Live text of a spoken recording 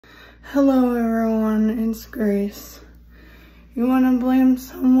Hello everyone, it's Grace. You want to blame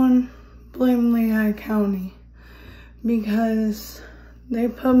someone? Blame Lehigh County. Because they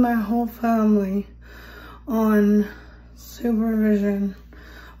put my whole family on supervision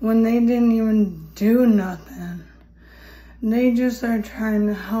when they didn't even do nothing. They just are trying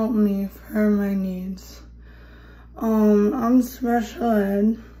to help me for my needs. I'm special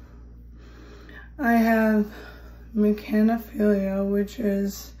ed. I have mechanophilia, which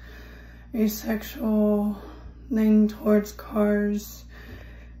is a sexual thing towards cars,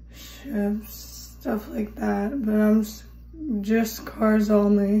 ships, stuff like that, but I'm just cars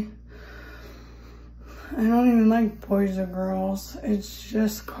only. I don't even like boys or girls, it's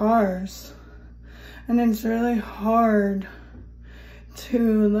just cars. And it's really hard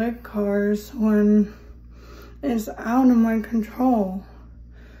to like cars when it's out of my control.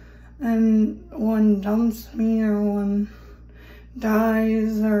 And one dumps me or one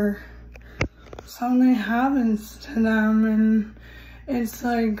dies or something happens to them and it's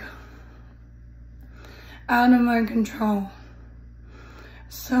like out of my control.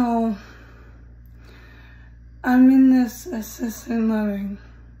 So I'm in this assisted living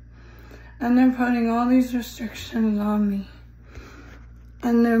and they're putting all these restrictions on me.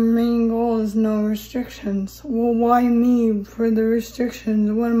 And their main goal is no restrictions. Well, why me for the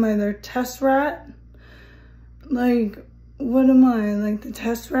restrictions? What am I, their test rat? Like, what am I, like the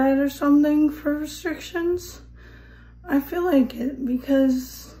test rat or something for restrictions? I feel like it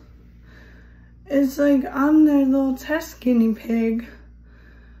because it's like I'm their little test guinea pig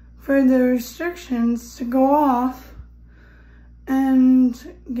for the restrictions to go off and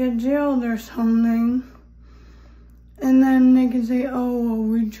get jailed or something. And then they can say, oh, well,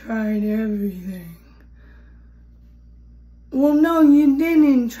 we tried everything. Well, no, you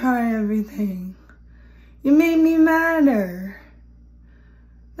didn't try everything. You made me madder.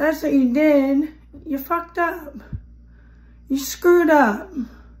 That's what you did. You fucked up. You screwed up.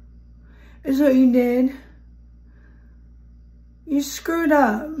 Is what you did. You screwed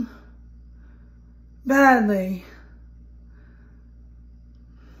up. Badly.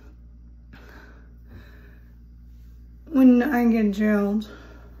 When I get jailed,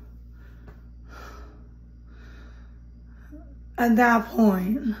 at that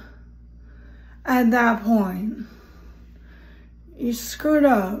point, you screwed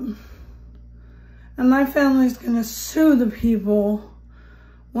up. And my family's gonna sue the people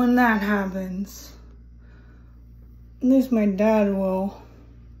when that happens. At least my dad will.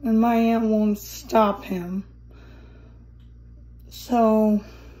 And my aunt won't stop him. So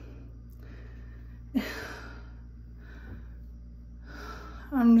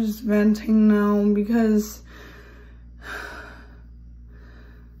I'm just venting now because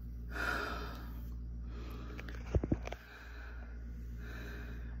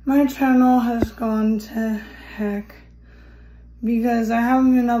my channel has gone to heck because I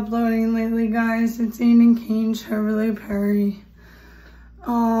haven't been uploading lately, guys. It's Aiden Kane, Chevrolet Perry.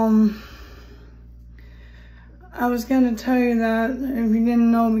 I was gonna tell you that if you didn't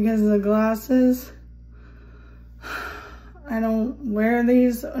know because of the glasses. I don't wear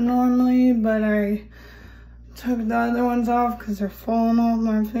these normally, but I took the other ones off because they're falling off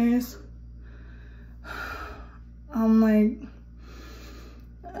my face. I'm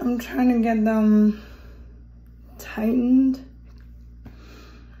trying to get them tightened.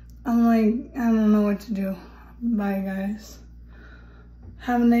 I don't know what to do. Bye, guys.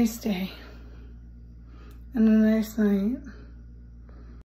 Have a nice day and a nice night.